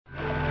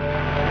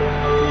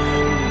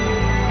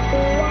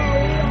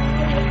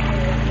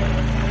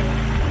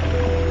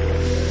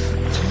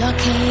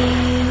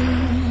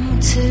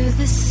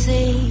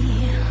sea.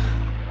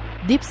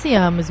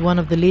 Deep-Siam is one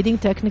of the leading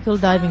technical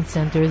diving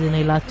centers in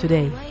Eilat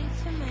today.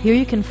 Here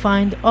you can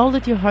find all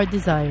that your heart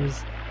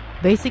desires: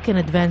 basic and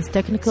advanced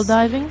technical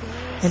diving,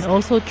 and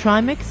also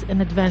trimix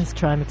and advanced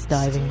trimix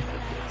diving.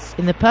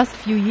 In the past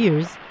few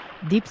years,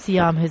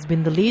 Deep-Siam has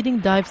been the leading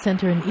dive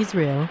center in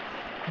Israel,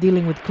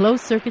 dealing with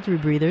closed-circuit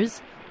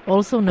rebreathers,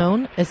 also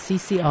known as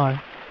CCR.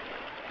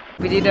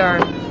 We did our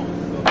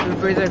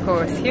rebreather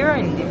course here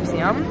in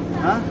Deep-Siam.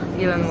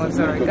 Ilan was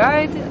our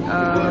guide.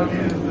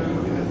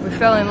 We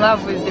fell in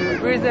love with the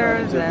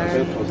rebreathers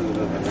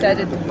and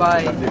decided to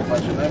buy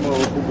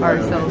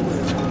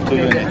ourselves.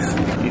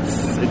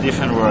 It's a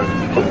different world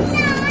because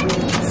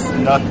it's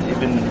not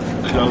even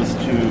close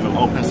to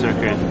open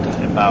circuit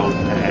about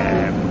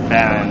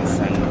balance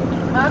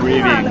and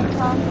breathing.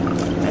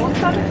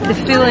 The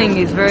feeling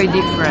is very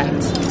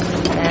different,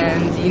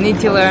 and you need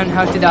to learn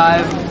how to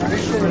dive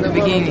from the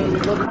beginning.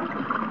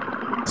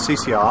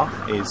 CCR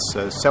is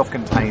a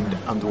self-contained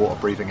underwater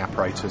breathing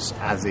apparatus,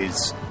 as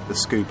is the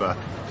scuba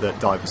that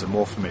divers are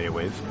more familiar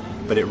with,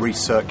 but it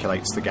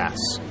recirculates the gas.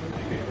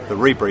 The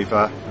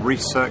rebreather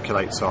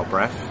recirculates our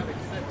breath,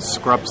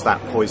 scrubs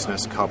that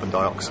poisonous carbon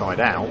dioxide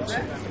out,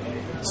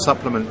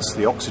 supplements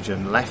the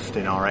oxygen left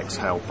in our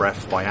exhale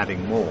breath by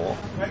adding more,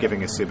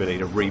 giving us the ability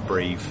to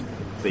rebreathe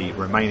the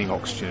remaining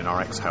oxygen in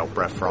our exhale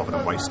breath rather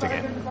than wasting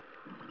it.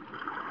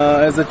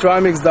 As a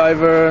trimix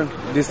diver,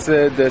 the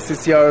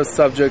CCR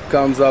subject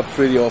comes up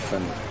pretty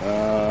often.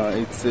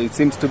 It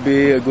seems to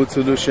be a good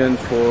solution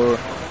for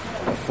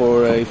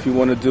if you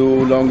want to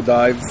do long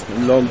dives,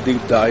 long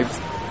deep dives.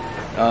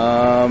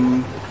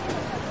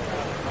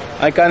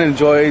 I can't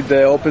enjoy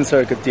the open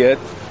circuit yet.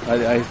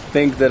 I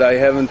think that I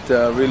haven't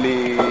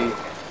really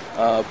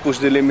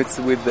pushed the limits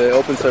with the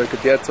open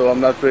circuit yet, so I'm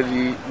not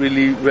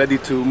really ready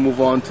to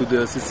move on to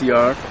the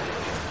CCR.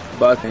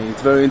 But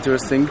it's very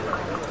interesting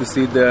to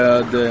see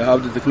how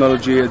the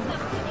technology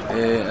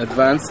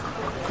advanced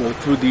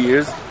through the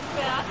years.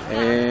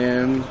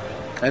 And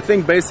I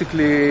think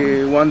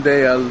basically one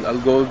day I'll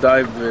go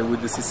dive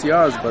with the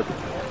CCRs, but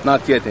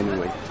not yet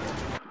anyway.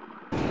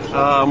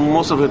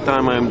 Most of the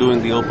time I'm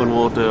doing the open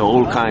water,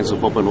 all kinds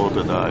of open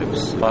water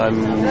dives.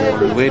 I'm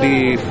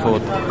ready for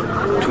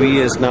 2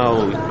 years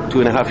now,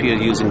 2.5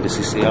 years using the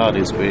CCR, the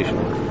inspiration.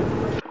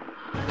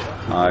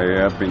 I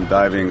have been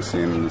diving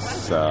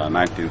since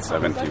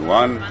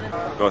 1971.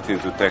 Got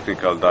into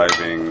technical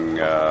diving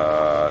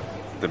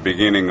the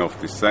beginning of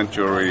this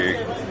century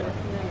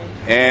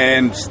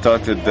and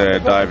started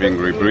diving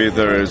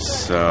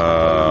rebreathers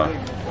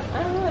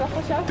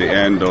the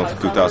end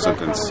of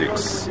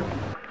 2006.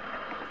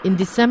 In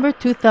December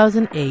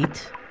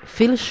 2008,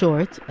 Phil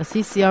Short, a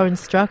CCR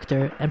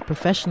instructor and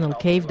professional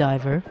cave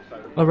diver,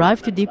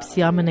 arrived to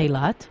Deep-Siam in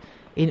Eilat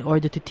in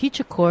order to teach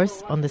a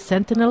course on the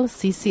Sentinel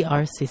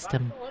CCR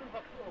system.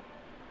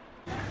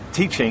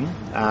 Teaching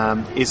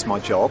is my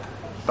job,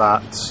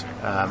 but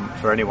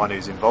for anyone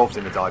who's involved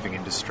in the diving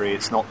industry,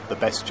 it's not the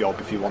best job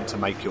if you want to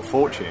make your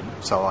fortune.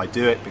 So I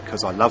do it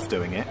because I love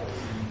doing it.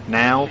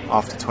 Now,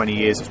 after 20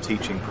 years of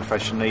teaching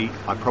professionally,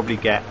 I probably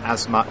get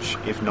as much,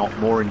 if not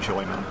more,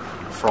 enjoyment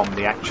from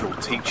the actual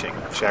teaching,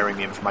 sharing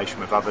the information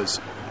with others,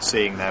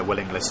 seeing their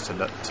willingness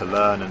to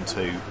learn and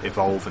to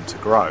evolve and to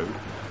grow,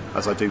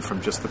 as I do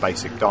from just the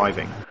basic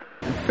diving.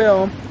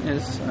 Phil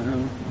is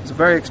a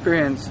very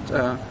experienced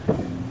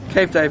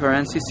cave diver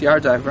and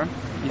CCR diver.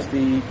 He's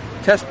the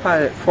test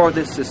pilot for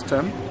this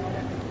system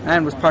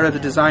and was part of the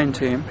design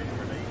team.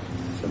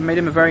 So it made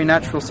him a very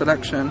natural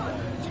selection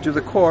to do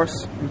the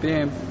course,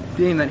 being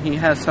that he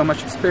has so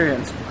much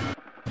experience.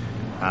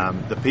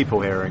 The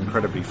people here are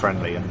incredibly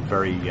friendly and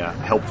very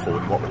helpful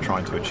in what we're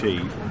trying to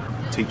achieve.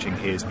 Teaching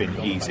here has been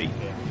easy.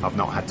 I've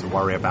not had to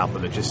worry about the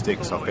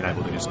logistics. I've been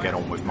able to just get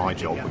on with my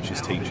job, which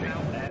is teaching.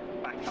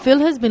 Phil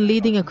has been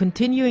leading a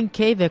continuing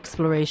cave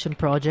exploration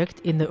project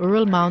in the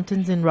Ural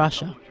Mountains in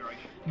Russia.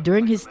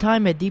 During his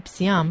time at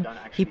Deep-Siam,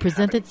 he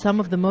presented some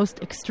of the most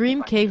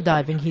extreme cave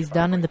diving he's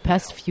done in the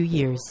past few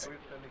years.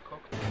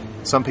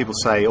 Some people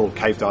say, oh,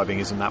 cave diving,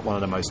 isn't that one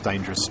of the most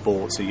dangerous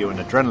sports? Are you an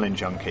adrenaline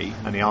junkie?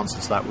 And the answer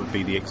to that would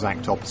be the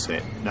exact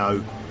opposite.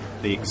 No,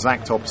 the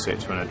exact opposite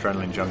to an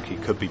adrenaline junkie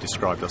could be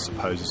described, I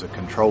suppose, as a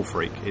control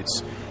freak.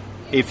 It's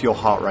if your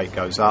heart rate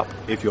goes up,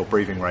 if your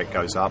breathing rate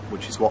goes up,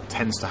 which is what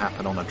tends to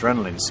happen on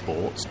adrenaline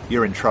sports,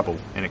 you're in trouble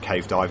in a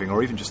cave diving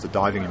or even just a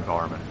diving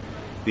environment.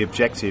 The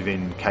objective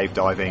in cave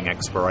diving,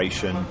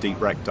 exploration,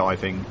 deep wreck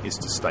diving is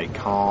to stay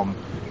calm,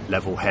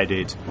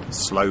 level-headed,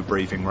 slow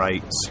breathing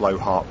rate, slow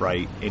heart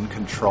rate, in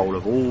control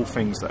of all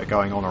things that are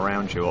going on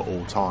around you at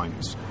all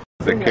times.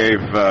 The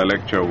cave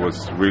lecture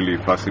was really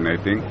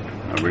fascinating.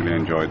 I really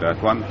enjoyed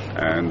that one,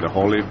 and the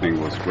whole evening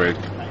was great.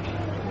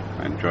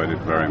 I enjoyed it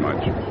very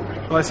much.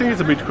 Well, I think it's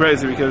a bit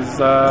crazy because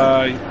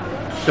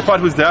the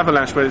part with the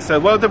avalanche, where it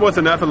said, well, there was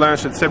an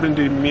avalanche at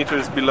 70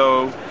 meters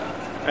below,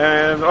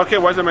 and okay,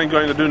 what am I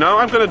going to do now?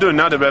 I'm going to do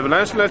another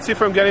avalanche. Let's see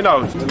if I'm getting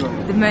out.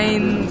 The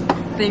main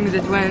thing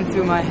that went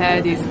through my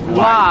head is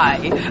why?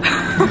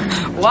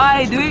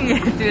 Why doing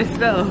it to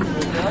yourself?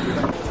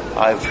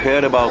 I've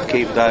heard about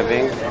cave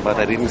diving, but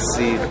I didn't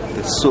see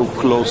it so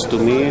close to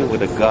me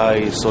with a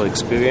guy so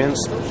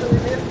experienced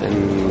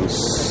and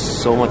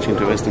so much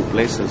interesting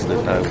places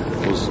that I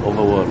was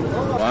overwhelmed.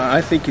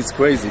 I think he's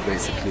crazy,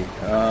 basically.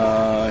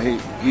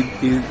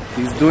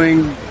 He's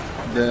doing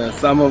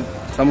some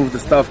of the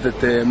stuff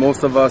that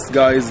most of us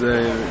guys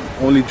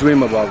only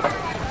dream about,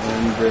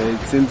 and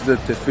it seems that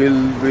Phil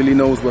really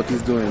knows what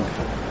he's doing.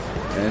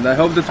 And I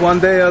hope that one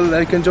day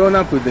I can join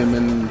up with him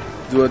and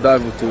do a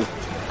dive or two.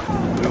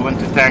 We want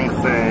to thank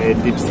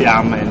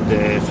Deep-Siam and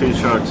Phil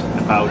Short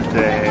about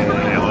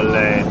all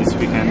this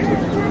weekend. It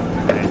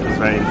was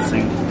very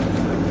interesting.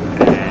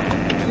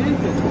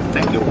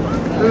 Thank you.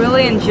 We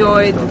really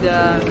enjoyed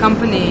the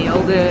company,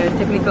 all the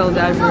technical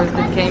divers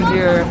that came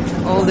here,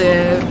 all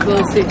the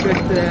cool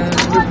secret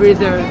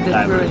rebreathers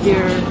that were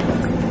here.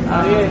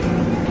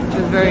 It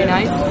was very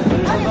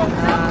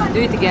nice. Do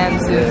it again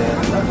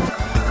soon.